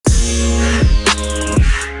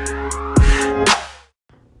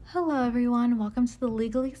everyone. Welcome to the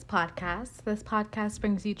Legalese podcast. This podcast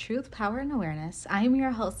brings you truth, power, and awareness. I am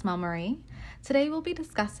your host, Mel Marie. Today we'll be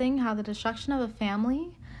discussing how the destruction of a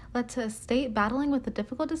family led to a state battling with the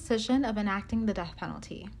difficult decision of enacting the death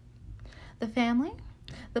penalty.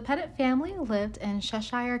 The Pettit family lived in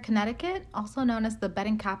Cheshire, Connecticut, also known as the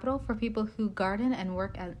bedding capital for people who garden and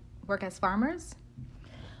work as farmers.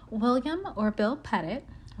 William Bill Pettit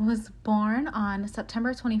was born on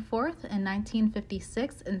September 24th in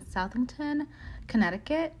 1956 in Southington,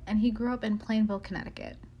 Connecticut, and he grew up in Plainville,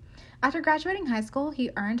 Connecticut. After graduating high school, he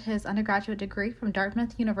earned his undergraduate degree from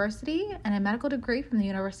Dartmouth University and a medical degree from the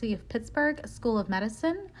University of Pittsburgh School of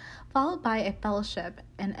Medicine, followed by a fellowship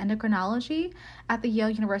in endocrinology at the Yale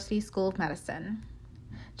University School of Medicine.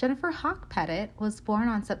 Jennifer Hawk Pettit was born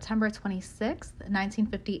on September 26th,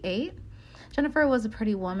 1958. Jennifer was a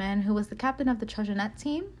pretty woman who was the captain of the Trojanette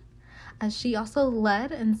team, as she also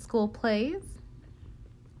led in school plays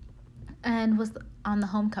and was on the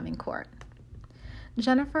homecoming court.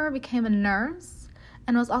 Jennifer became a nurse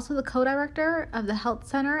and was also the co-director of the health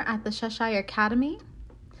center at the Cheshire Academy.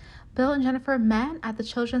 Bill and Jennifer met at the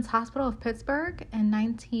Children's Hospital of Pittsburgh in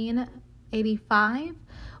 1985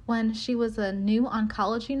 when she was a new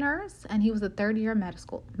oncology nurse and he was a third-year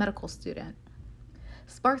medical student.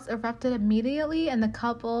 Sparks erupted immediately, and the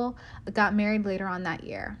couple got married later on that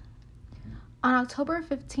year. On October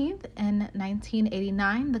 15th in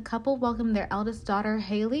 1989, the couple welcomed their eldest daughter,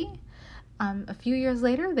 Haley. A few years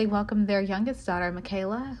later, they welcomed their youngest daughter,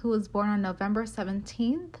 Michaela, who was born on November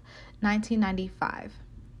 17th, 1995.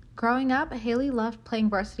 Growing up, Haley loved playing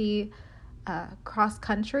varsity cross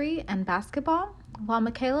country and basketball, while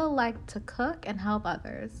Michaela liked to cook and help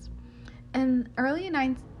others. In early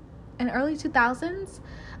 2000s,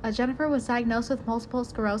 Jennifer was diagnosed with multiple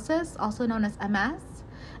sclerosis, also known as MS,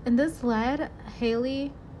 and this led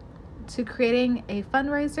Haley to creating a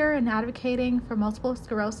fundraiser and advocating for multiple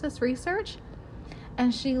sclerosis research,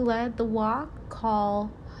 and she led the walk called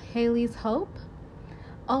Haley's Hope.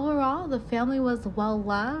 Overall, the family was well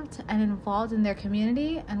loved and involved in their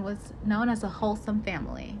community and was known as a wholesome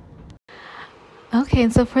family. Okay,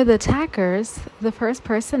 and so for the attackers, the first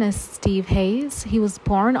person is Steve Hayes. He was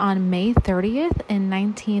born on May 30th in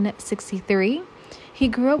 1963. He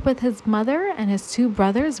grew up with his mother and his two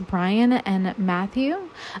brothers, Brian and Matthew.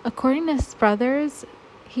 According to his brothers,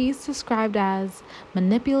 he's described as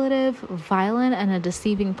manipulative, violent, and a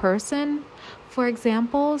deceiving person. For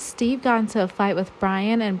example, Steve got into a fight with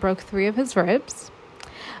Brian and broke 3 of his ribs.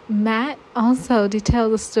 Matt also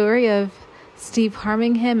detailed the story of Steve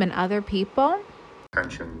harming him and other people.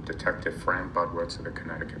 Attention, Detective Fran Budwitz of the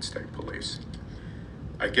Connecticut State Police.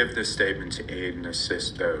 I give this statement to aid and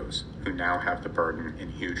assist those who now have the burden and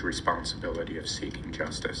huge responsibility of seeking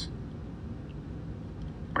justice.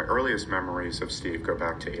 My earliest memories of Steve go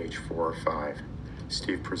back to age 4 or 5.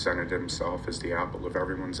 Steve presented himself as the apple of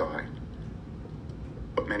everyone's eye.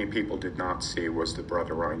 What many people did not see was the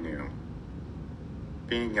brother I knew.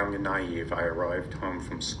 Being young and naive, I arrived home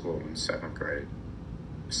from school in 7th grade.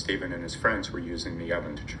 Stephen and his friends were using the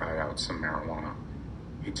oven to try out some marijuana.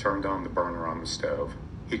 He turned on the burner on the stove.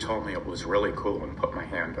 He told me it was really cool and put my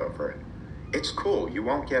hand over it. "It's cool, you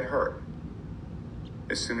won't get hurt."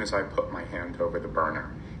 As soon as I put my hand over the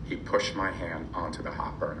burner, he pushed my hand onto the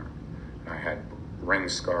hot burner, and I had ring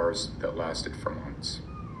scars that lasted for months.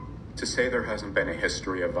 To say there hasn't been a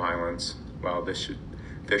history of violence, well, this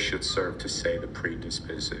should serve to say the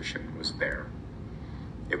predisposition was there.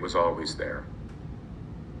 It was always there.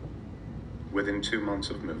 Within 2 months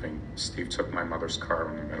of moving, Steve took my mother's car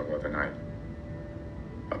in the middle of the night.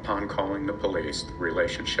 Upon calling the police, the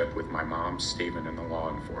relationship with my mom, Stephen, and the law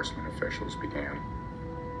enforcement officials began.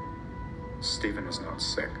 Stephen is not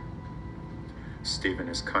sick. Stephen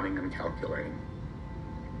is cunning and calculating.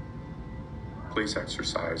 Please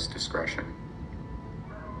exercise discretion.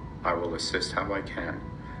 I will assist how I can.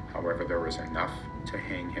 However, there is enough to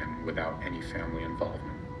hang him without any family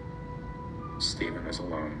involvement. Stephen is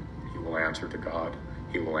alone. He will answer to God,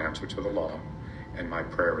 he will answer to the law, and my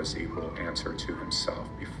prayer is he will answer to himself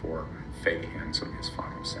before fate hands him his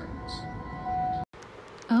final sentence.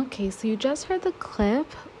 Okay, so you just heard the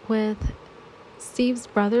clip with Steve's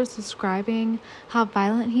brothers describing how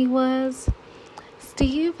violent he was.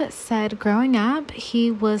 Steve said growing up, he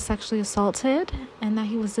was sexually assaulted and that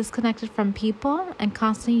he was disconnected from people and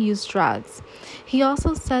constantly used drugs. He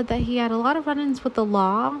also said that he had a lot of run-ins with the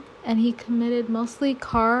law and he committed mostly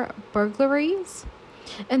car burglaries.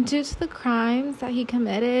 And due to the crimes that he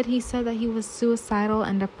committed, he said that he was suicidal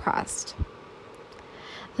and depressed.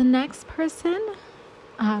 The next person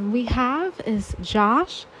we have is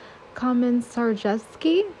Josh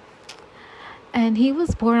Komensarjewski. And he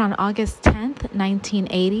was born on August 10th,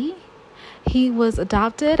 1980. He was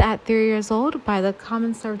adopted at 3 years old by the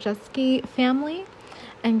Komensarjewski family.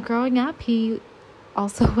 And growing up, he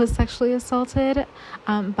also was sexually assaulted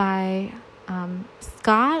by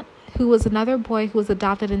Scott, who was another boy who was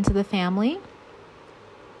adopted into the family.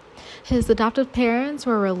 His adoptive parents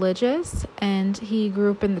were religious, and he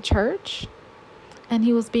grew up in the church. And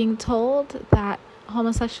he was being told that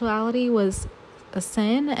homosexuality was a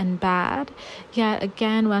sin and bad. Yet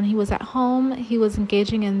again, when he was at home, he was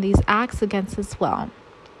engaging in these acts against his will.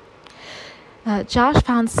 Josh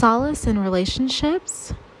found solace in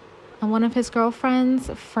relationships. One of his girlfriends,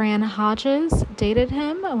 Fran Hodges, dated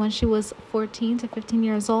him when she was 14 to 15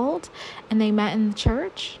 years old, and they met in the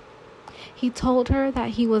church. He told her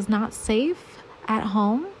that he was not safe at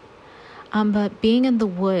home, but being in the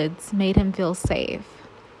woods made him feel safe.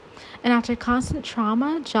 And after constant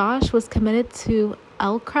trauma, Josh was committed to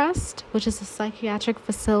Elcrest, which is a psychiatric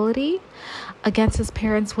facility, against his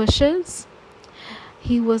parents' wishes.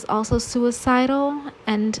 He was also suicidal,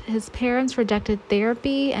 and his parents rejected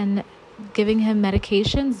therapy and giving him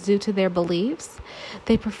medications due to their beliefs.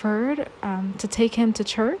 They preferred to take him to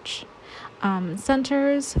church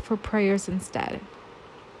centers for prayers instead.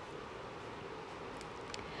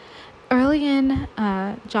 Early in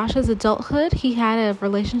Josh's adulthood, he had a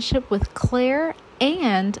relationship with Claire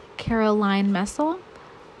and Caroline Messel,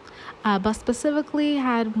 but specifically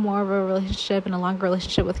had more of a relationship and a longer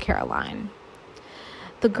relationship with Caroline.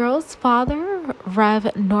 The girl's father,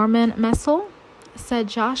 Rev. Norman Messel, said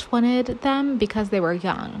Josh wanted them because they were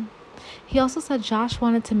young. He also said Josh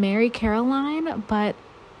wanted to marry Caroline, but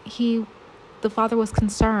the father was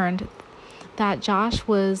concerned that Josh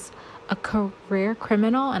was a career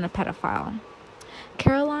criminal and a pedophile.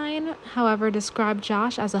 Caroline, however, described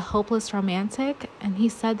Josh as a hopeless romantic, and he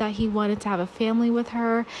said that he wanted to have a family with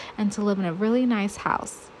her and to live in a really nice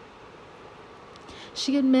house.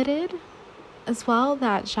 She admitted as well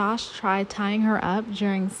that Josh tried tying her up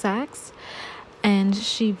during sex, and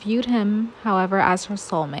she viewed him, however, as her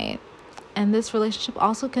soulmate. And this relationship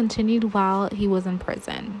also continued while he was in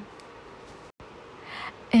prison.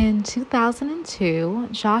 In 2002,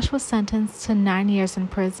 Josh was sentenced to 9 years in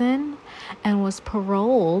prison and was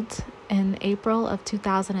paroled in April of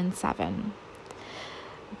 2007.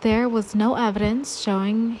 There was no evidence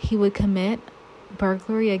showing he would commit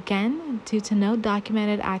burglary again due to no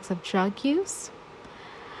documented acts of drug use.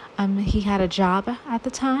 He had a job at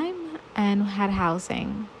the time and had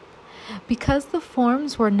housing. Because the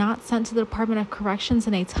forms were not sent to the Department of Corrections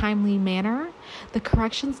in a timely manner, the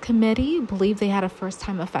Corrections Committee believed they had a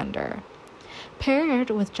first-time offender. Paired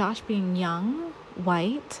with Josh being young,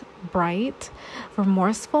 white, bright,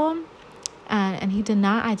 remorseful, and he did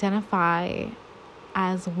not identify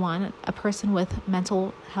as a person with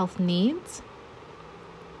mental health needs.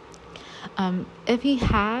 If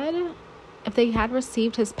they had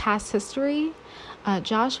received his past history,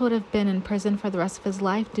 Josh would have been in prison for the rest of his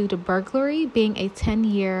life due to burglary being a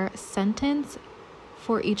 10-year sentence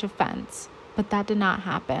for each offense, but that did not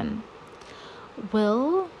happen.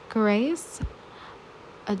 Will Grace,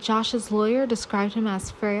 Josh's lawyer, described him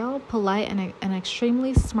as frail, polite, and an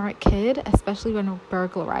extremely smart kid, especially when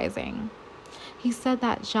burglarizing. He said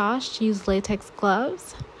that Josh used latex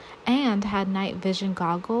gloves and had night vision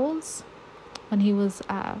goggles when he was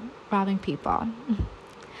robbing people.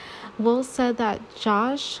 Will said that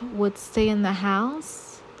Josh would stay in the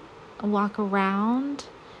house, walk around,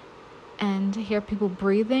 and hear people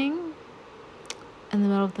breathing in the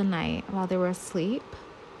middle of the night while they were asleep.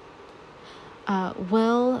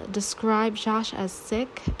 Will described Josh as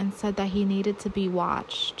sick and said that he needed to be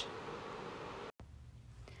watched.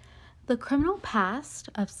 The criminal past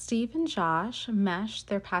of Steve and Josh meshed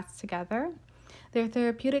their paths together. Their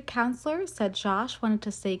therapeutic counselor said Josh wanted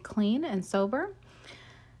to stay clean and sober,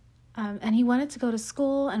 and he wanted to go to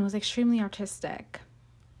school and was extremely artistic.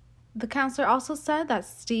 The counselor also said that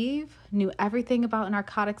Steve knew everything about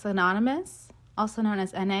Narcotics Anonymous, also known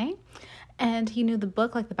as NA, and he knew the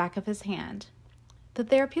book like the back of his hand. The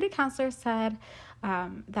therapeutic counselor said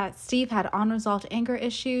that Steve had unresolved anger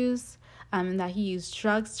issues, and that he used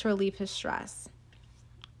drugs to relieve his stress.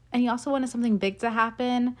 And he also wanted something big to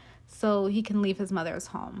happen so he can leave his mother's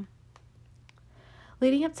home.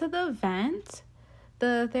 Leading up to the event,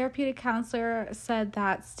 the therapeutic counselor said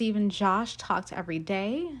that Steve and Josh talked every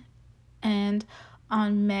day, and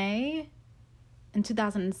on May in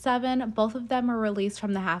 2007, both of them were released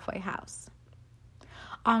from the halfway house.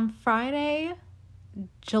 On Friday,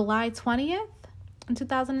 July 20th in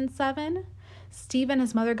 2007, Steve and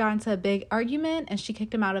his mother got into a big argument and she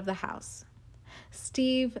kicked him out of the house.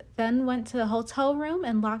 Steve then went to the hotel room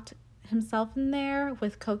and locked himself in there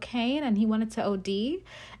with cocaine, and he wanted to OD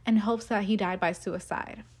in hopes that he died by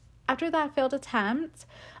suicide. After that failed attempt,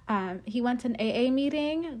 he went to an AA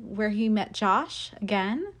meeting where he met Josh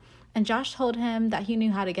again, and Josh told him that he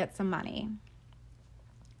knew how to get some money.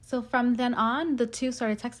 So from then on, the two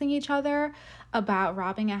started texting each other about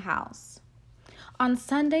robbing a house. On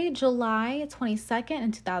Sunday, July 22nd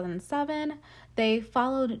in 2007, they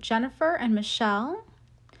followed Jennifer and Michelle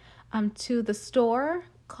to the store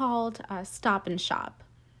called Stop and Shop.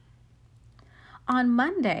 On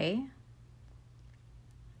Monday,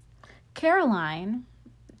 Caroline,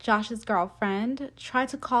 Josh's girlfriend, tried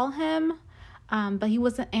to call him, but he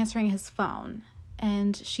wasn't answering his phone.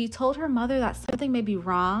 And she told her mother that something may be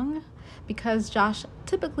wrong because Josh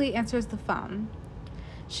typically answers the phone.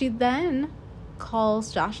 She then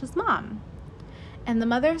calls Josh's mom. And the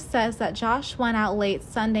mother says that Josh went out late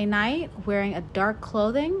Sunday night wearing a dark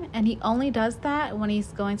clothing, and he only does that when he's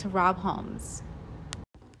going to rob homes.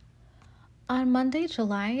 On Monday,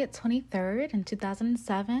 July 23rd in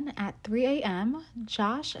 2007 at 3 a.m.,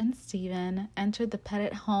 Josh and Steven entered the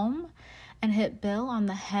Pettit home and hit Bill on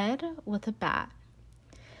the head with a bat.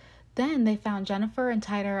 Then they found Jennifer and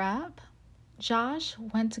tied her up. Josh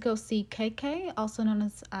went to go see KK, also known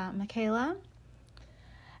as Michaela,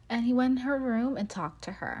 and he went in her room and talked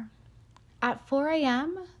to her. At 4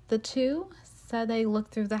 a.m., the two said they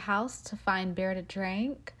looked through the house to find beer to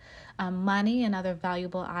drink, money, and other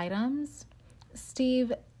valuable items.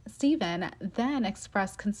 Steven then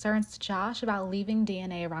expressed concerns to Josh about leaving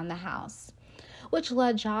DNA around the house, which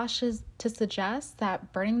led Josh to suggest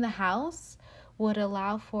that burning the house would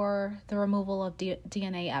allow for the removal of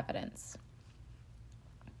DNA evidence.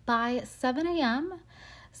 By 7 a.m.,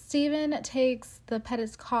 Steven takes the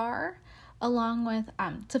Pettit's car along with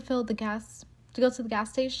to go to the gas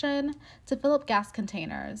station to fill up gas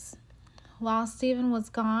containers. While Steven was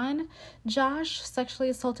gone, Josh sexually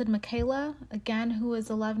assaulted Michaela, again, who was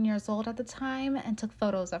 11 years old at the time, and took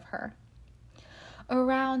photos of her.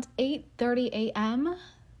 Around 8:30 a.m.,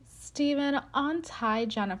 Steven untied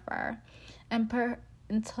Jennifer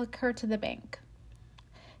and took her to the bank.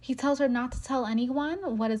 He tells her not to tell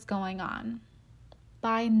anyone what is going on.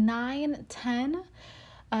 By 9:10,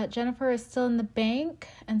 Jennifer is still in the bank,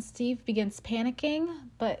 and Steve begins panicking,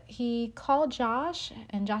 but he called Josh,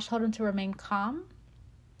 and Josh told him to remain calm.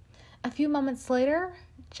 A few moments later,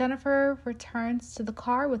 Jennifer returns to the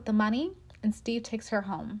car with the money, and Steve takes her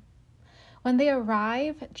home. When they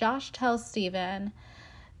arrive, Josh tells Steven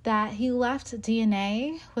that he left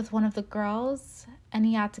DNA with one of the girls, and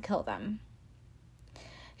he had to kill them.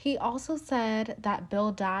 He also said that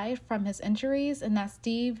Bill died from his injuries and that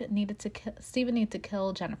Steven needed to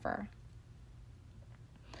kill Jennifer.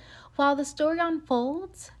 While the story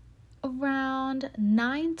unfolds, around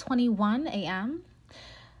 9:21 a.m.,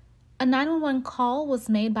 a 911 call was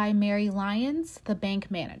made by Mary Lyons, the bank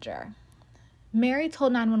manager. Mary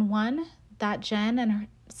told 911 that Jen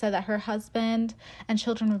said that her husband and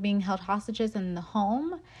children were being held hostages in the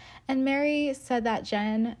home, and Mary said that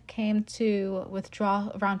Jen came to withdraw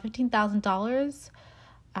around $15,000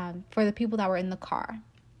 for the people that were in the car.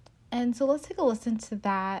 And so let's take a listen to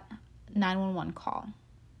that 911 call.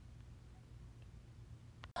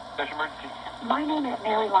 My name is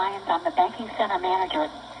Mary Lyons. I'm the banking center manager.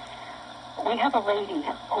 We have a lady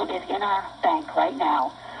who is in our bank right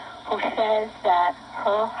now who says that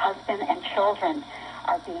her husband and children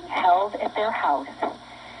are being held at their house.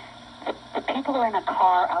 The people are in a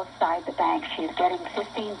car outside the bank. She's getting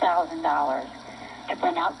 $15,000 to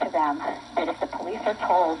bring out to them that if the police are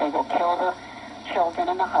told, they will kill the children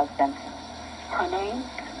and the husband. Her name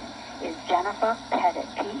is Jennifer Pettit,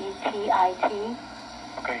 P-E-T-I-T.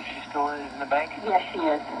 Okay, she's still in the bank? Yes, she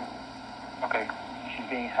is. Okay, she's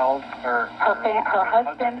being held. Her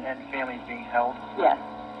husband and family is being held? Yes.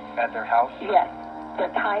 At their house? Yes. They're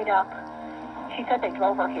tied up. She said they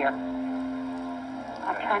drove her here.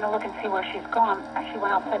 I'm trying to look and see where she's gone. She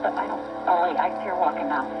went outside, but I don't... Oh, wait, I see her walking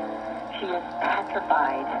now. She is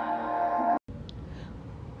petrified.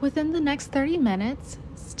 Within the next 30 minutes,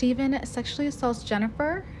 Steven sexually assaults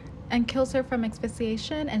Jennifer and kills her from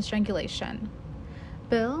asphyxiation and strangulation.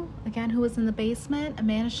 Bill, again, who was in the basement,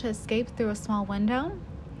 managed to escape through a small window.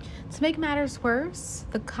 To make matters worse,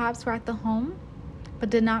 the cops were at the home, but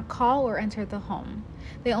did not call or enter the home.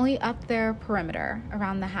 They only upped their perimeter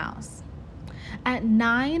around the house. At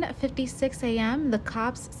 9:56 a.m., the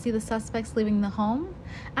cops see the suspects leaving the home.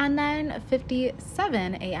 At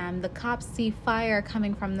 9:57 a.m., the cops see fire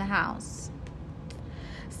coming from the house.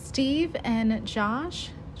 Steve and Josh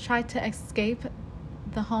tried to escape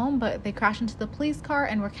the home, but they crashed into the police car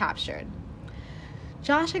and were captured.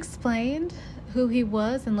 Josh explained who he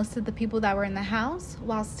was and listed the people that were in the house,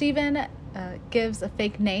 while Stephen gives a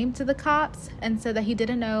fake name to the cops and said that he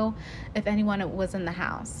didn't know if anyone was in the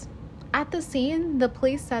house. At the scene, the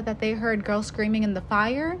police said that they heard girls screaming in the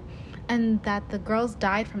fire and that the girls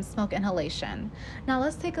died from smoke inhalation. Now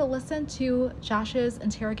let's take a listen to Josh's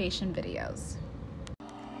interrogation videos.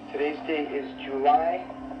 Today's date is July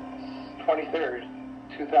 23rd,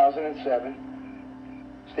 2007.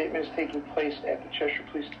 Statement is taking place at the Cheshire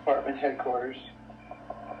Police Department headquarters.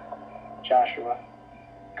 Joshua,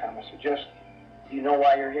 comments are just, do you know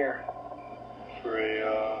why you're here? For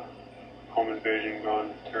a home invasion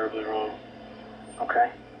gone terribly wrong.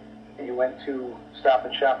 Okay. And you went to Stop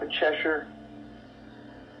and Shop in Cheshire.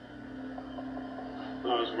 I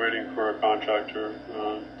was waiting for a contractor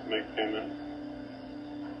to make payment.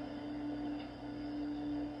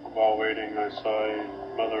 While waiting, I saw a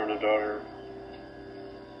mother and a daughter.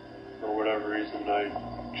 For whatever reason, I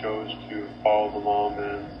chose to follow the mom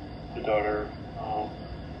and the daughter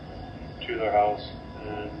to their house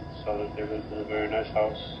and saw that they lived in a very nice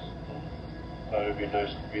house. Thought it'd be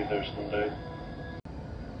nice to be there someday.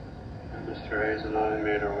 And Mr. Hayes and I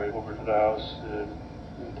made our way over to the house and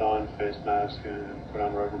donned face mask and put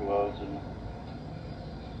on rubber gloves, and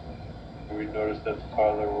we noticed that the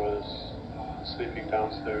father was sleeping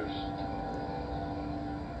downstairs.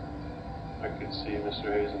 I could see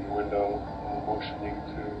Mr. Hayes in the window motioning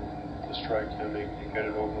to strike him and get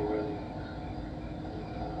it over with.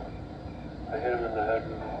 I hit him in the head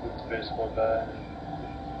with the baseball bat.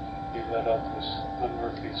 He let out this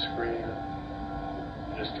unearthly scream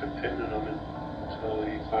and just kept hitting him until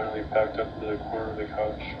he finally backed up to the corner of the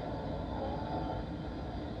couch.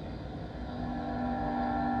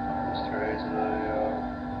 Mr. Hayes and I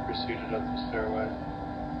proceeded up the stairway.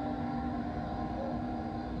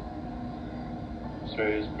 Mr.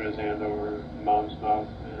 Hayes put his hand over Mom's mouth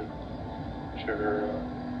and shook her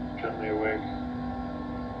gently awake.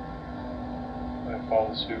 I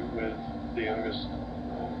followed suit with the youngest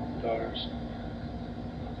daughters.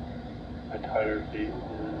 I tied her feet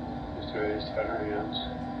and Mr. Hayes tied her hands.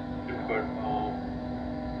 We put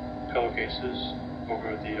pillowcases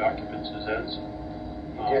over the occupants' heads.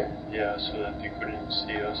 Yeah, so that they couldn't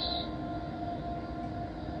see us.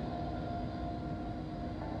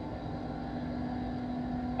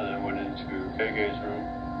 And then went into KK's room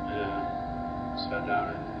and sat down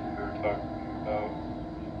and we were talking about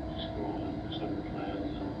school and summer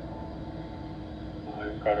plans. And I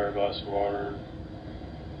got her a glass of water.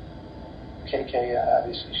 KK,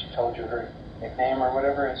 obviously she told you her nickname or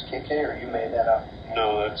whatever is KK, or you made that up?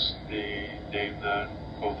 No, that's the name that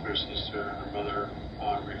both her sister and her mother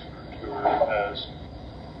referred to her as.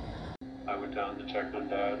 I went down to check on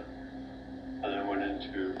Dad, and then went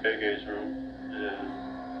into KK's room, and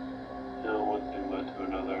one thing led to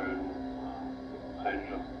another, and I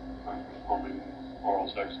ended up performing oral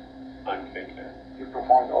sex on KK. You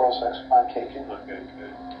performed oral sex on KK? On KK.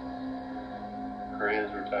 Her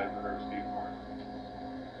hands were tied, but her feet weren't.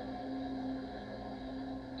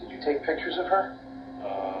 Did you take pictures of her?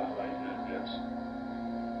 I did, yes.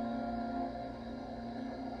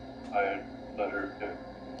 I had let her get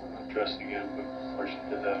dressed again, but before she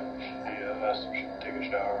did that, she asked if she could take a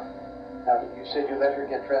shower. Now, you said you let her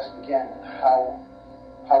get dressed again.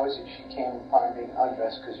 How is it she came upon being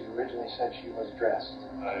undressed? Because you originally said she was dressed.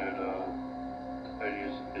 I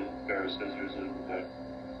used a pair of scissors and had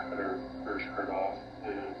cut her shirt off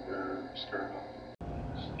and her skirt off.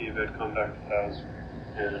 Steve had come back to the house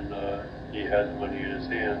and he had the money in his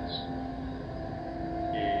hands.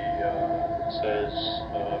 He says,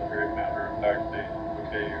 very matter of factly,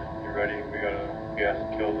 okay, you're ready, we have to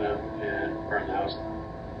kill them and burn the house down.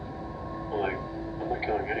 I'm like, I'm not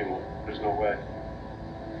killing anyone, there's no way.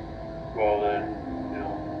 Well then,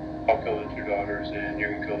 I'll kill the two daughters and you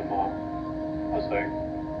can kill the mom. I was like,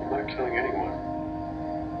 I'm not killing anyone.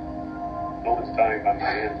 No one's dying by my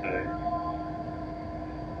hand today.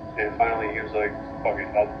 And finally he was like, fuck it,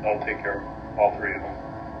 I'll take care of all three of them.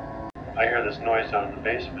 I hear this noise down in the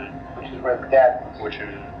basement. Which is where the dad was. Which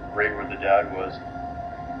is right where the dad was.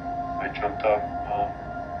 I jumped up,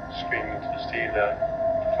 screaming to Steve that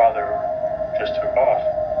the father just took off.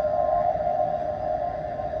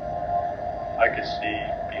 I could see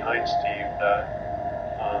behind Steve that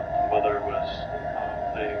the mother was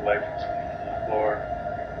laying lifeless on the floor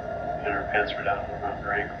and her pants were down around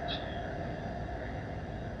her ankles.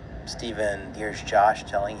 Stephen hears Josh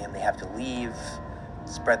telling him they have to leave,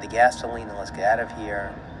 spread the gasoline, and let's get out of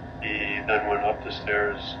here. He then went up the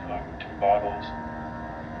stairs with two bottles.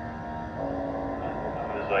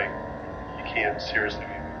 I was like, you can't seriously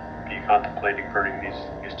be contemplating burning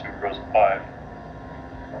these two girls alive.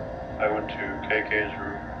 I went to KK's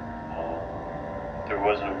room. There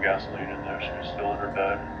was no gasoline in there. She was still in her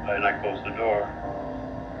bed, and I closed the door.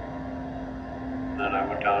 Then I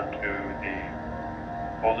went down to the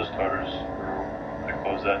oldest daughter's room. I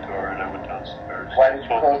closed that door, and I went downstairs. Why did you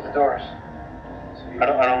close the doors? So you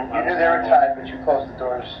knew they were tied, but you closed the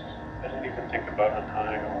doors. I didn't even think about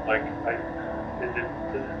untying them. Like,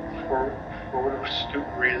 for whatever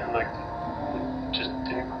stupid reason, like, it just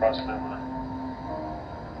didn't cross my mind.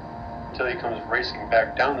 Until he comes racing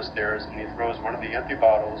back down the stairs and he throws one of the empty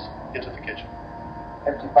bottles into the kitchen.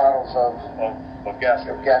 Empty bottles of gas.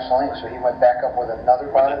 Of gasoline. So he went back up with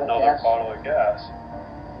another bottle of gas? Bottle of gas.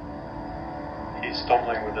 He's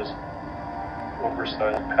stumbling with this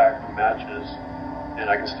oversized pack of matches, and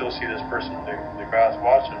I can still see this person in the grass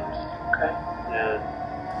watching us. Okay. And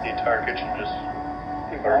the entire kitchen just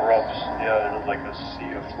erupts, and it's like a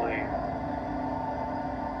sea of flame.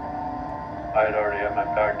 I had already had my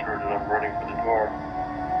back turned and I'm running for the door.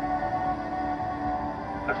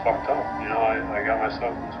 I fucked up, I got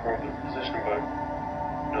myself in this horrible position, but,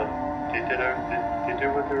 they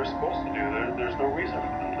did what they were supposed to do. There's no reason for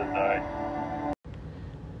them to die.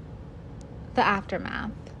 The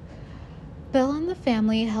aftermath. Bill and the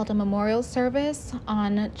family held a memorial service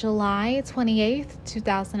on July 28th,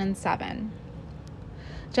 2007.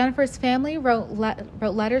 Jennifer's family wrote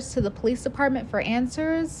letters to the police department for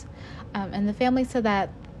answers, and the family said that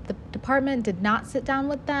the department did not sit down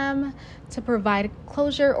with them to provide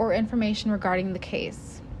closure or information regarding the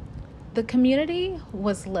case. The community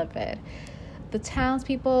was livid. The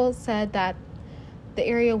townspeople said that the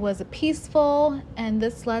area was peaceful, and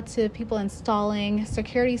this led to people installing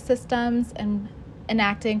security systems and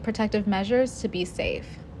enacting protective measures to be safe.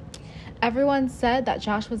 Everyone said that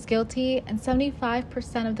Josh was guilty, and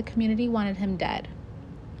 75% of the community wanted him dead.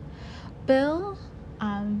 Bill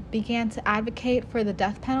began to advocate for the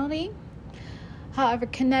death penalty. However,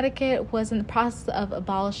 Connecticut was in the process of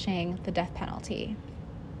abolishing the death penalty.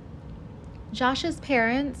 Josh's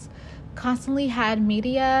parents constantly had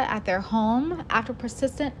media at their home. After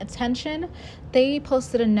persistent attention, they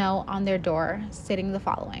posted a note on their door stating the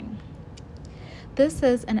following: "This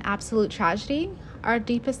is an absolute tragedy. Our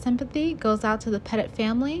deepest sympathy goes out to the Pettit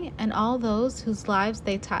family and all those whose lives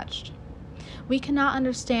they touched. We cannot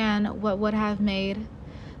understand what would have made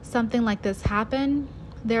something like this happen.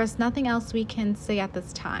 There is nothing else we can say at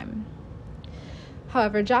this time."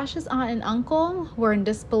 However, Josh's aunt and uncle were in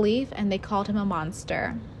disbelief, and they called him a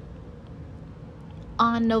monster.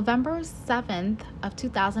 On November 7th of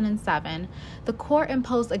 2007, the court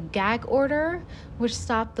imposed a gag order which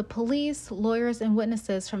stopped the police, lawyers, and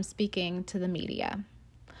witnesses from speaking to the media.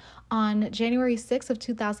 On January 6th of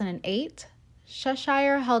 2008,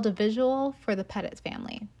 Cheshire held a vigil for the Pettit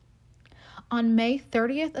family. On May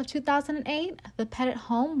 30th of 2008, the Pettit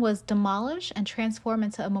home was demolished and transformed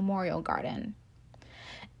into a memorial garden.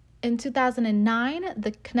 In 2009,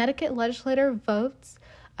 the Connecticut legislature votes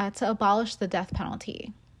to abolish the death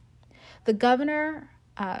penalty. The governor,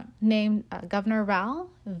 named Governor Rowell,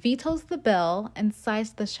 vetoes the bill and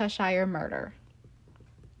cites the Cheshire murder.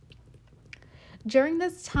 During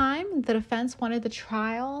this time, the defense wanted the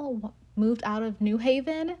trial moved out of New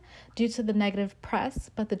Haven due to the negative press,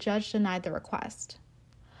 but the judge denied the request.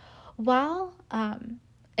 While in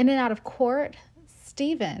and out of court,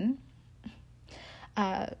 Stephen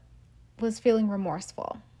was feeling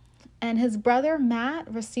remorseful. And his brother,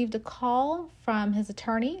 Matt, received a call from his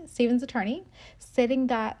attorney, Stephen's attorney, stating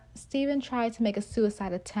that Stephen tried to make a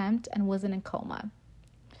suicide attempt and was in a coma.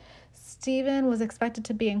 Stephen was expected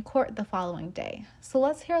to be in court the following day. So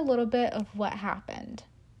let's hear a little bit of what happened.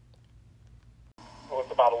 It was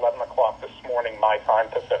about 11 o'clock this morning, my time,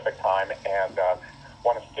 Pacific time, and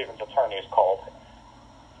one of Stephen's attorneys called.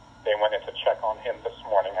 They went in to check on him this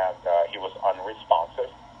morning, and he was unresponsive.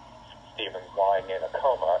 Stephen's lying in a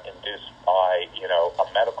coma induced by,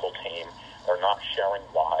 a medical team. They're not sharing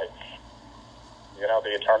why.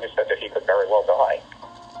 The attorney said that he could very well die.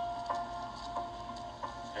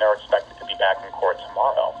 And they're expected to be back in court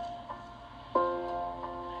tomorrow.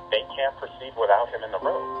 They can't proceed without him in the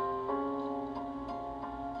room.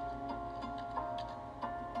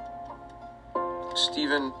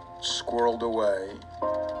 Stephen squirreled away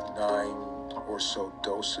 9 or so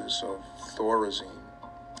doses of Thorazine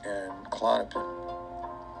and Klonopin.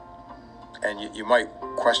 And you might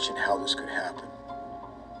question how this could happen.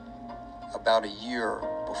 About a year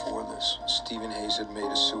before this, Stephen Hayes had made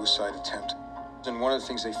a suicide attempt. And one of the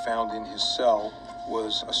things they found in his cell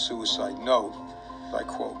was a suicide note. I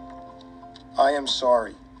quote, "I am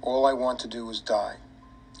sorry. All I want to do is die.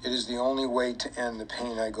 It is the only way to end the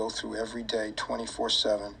pain I go through every day,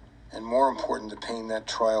 24/7, and more important, the pain that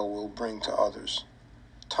trial will bring to others.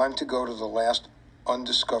 Time to go to the last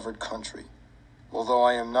undiscovered country. Although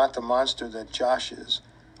I am not the monster that Josh is,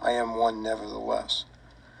 I am one nevertheless.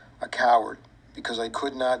 A coward, because I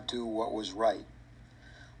could not do what was right.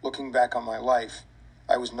 Looking back on my life,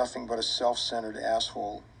 I was nothing but a self-centered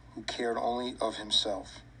asshole who cared only of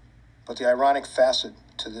himself. But the ironic facet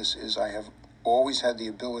to this is I have always had the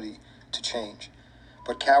ability to change.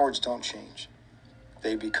 But cowards don't change.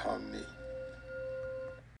 They become me.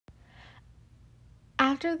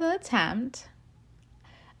 After the attempt,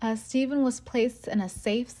 Stephen was placed in a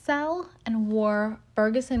safe cell and wore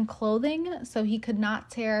Ferguson clothing so he could not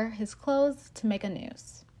tear his clothes to make a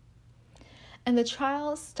noose. And the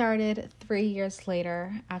trial started 3 years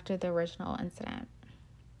later after the original incident.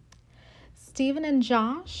 Stephen and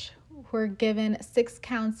Josh were given 6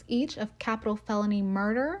 counts each of capital felony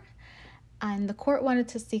murder, and the court wanted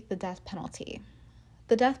to seek the death penalty.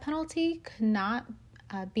 The death penalty could not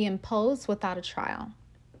be imposed without a trial.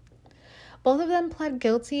 Both of them pled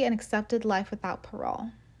guilty and accepted life without parole.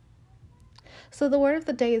 So the word of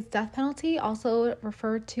the day is death penalty, also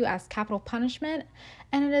referred to as capital punishment,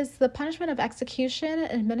 and it is the punishment of execution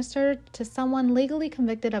administered to someone legally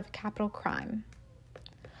convicted of a capital crime.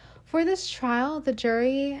 For this trial, the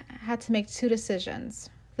jury had to make 2 decisions.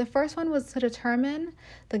 The first one was to determine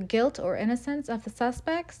the guilt or innocence of the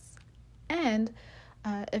suspects and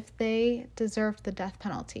if they deserved the death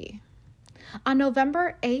penalty. On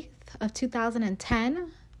November 8th of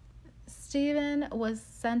 2010, Stephen was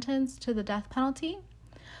sentenced to the death penalty.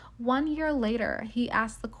 1 year later, he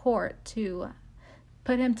asked the court to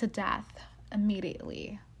put him to death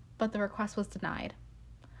immediately, but the request was denied.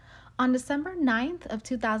 On December 9th of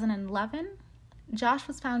 2011, Josh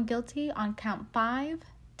was found guilty on count 5,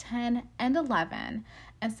 10, and 11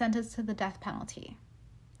 and sentenced to the death penalty.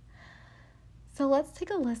 So let's take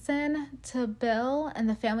a listen to Bill and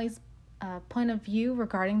the family's point of view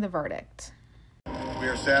regarding the verdict. We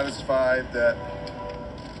are satisfied that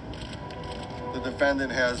the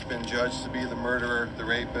defendant has been judged to be the murderer, the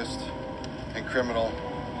rapist, and criminal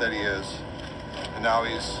that he is. And now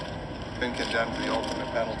he's been condemned to the ultimate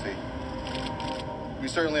penalty. We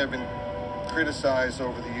certainly have been criticized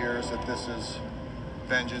over the years that this is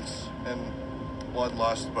vengeance and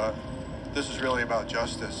bloodlust, but this is really about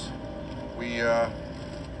justice. We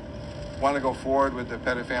want to go forward with the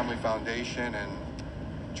Pettit Family Foundation and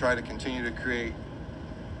try to continue to create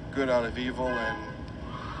good out of evil,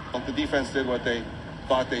 and the defense did what they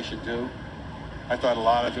thought they should do. I thought a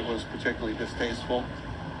lot of it was particularly distasteful.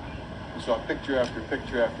 We saw picture after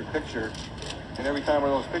picture after picture, and every time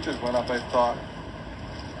one of those pictures went up, I thought,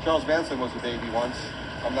 Charles Manson was a baby once.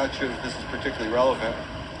 I'm not sure that this is particularly relevant.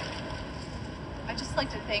 I'd just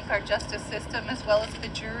like to thank our justice system as well as the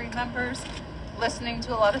jury members, listening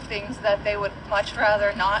to a lot of things that they would much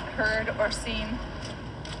rather not heard or seen.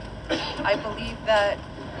 I believe that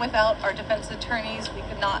without our defense attorneys, we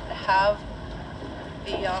could not have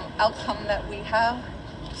the outcome that we have.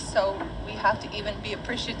 So we have to even be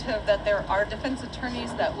appreciative that there are defense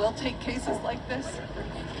attorneys that will take cases like this.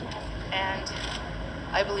 And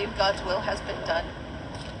I believe God's will has been done.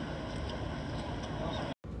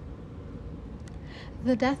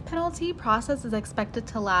 The death penalty process is expected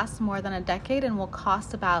to last more than a decade and will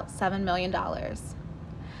cost about $7 million.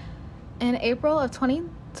 In April of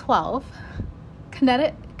 2012,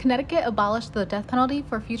 Connecticut abolished the death penalty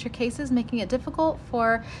for future cases, making it difficult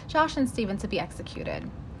for Josh and Stephen to be executed.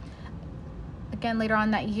 Again, later on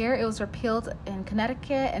that year, it was repealed in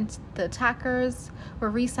Connecticut, and the attackers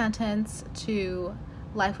were resentenced to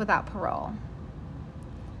life without parole.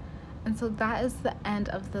 And so that is the end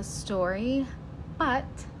of the story. But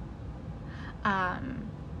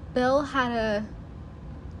Bill had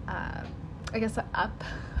a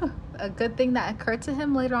good thing that occurred to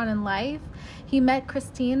him later on in life. He met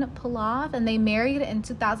Christine Palov, and they married in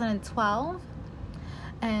 2012.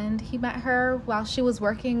 And he met her while she was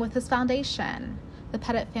working with his foundation, the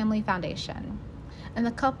Pettit Family Foundation. And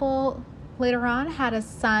the couple later on had a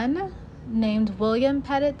son named William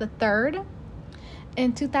Pettit III.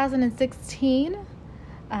 In 2016,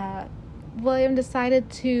 William decided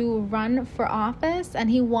to run for office, and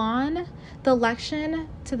he won the election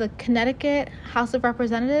to the Connecticut House of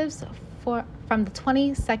Representatives from the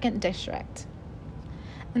 22nd District.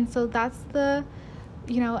 And so that's the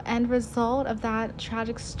end result of that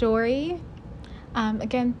tragic story.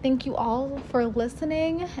 Again, thank you all for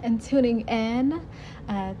listening and tuning in.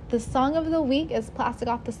 The song of the week is Plastic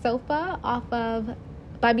Off the Sofa off of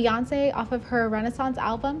by Beyonce off of her Renaissance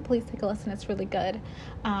album. Please take a listen. It's really good.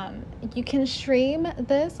 You can stream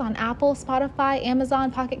this on Apple, Spotify,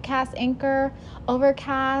 Amazon, Pocket Cast, Anchor,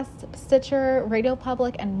 Overcast, Stitcher, Radio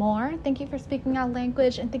Public, and more. Thank you for speaking our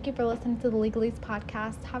language, and thank you for listening to the Legalese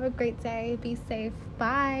podcast. Have a great day. Be safe.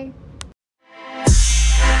 Bye.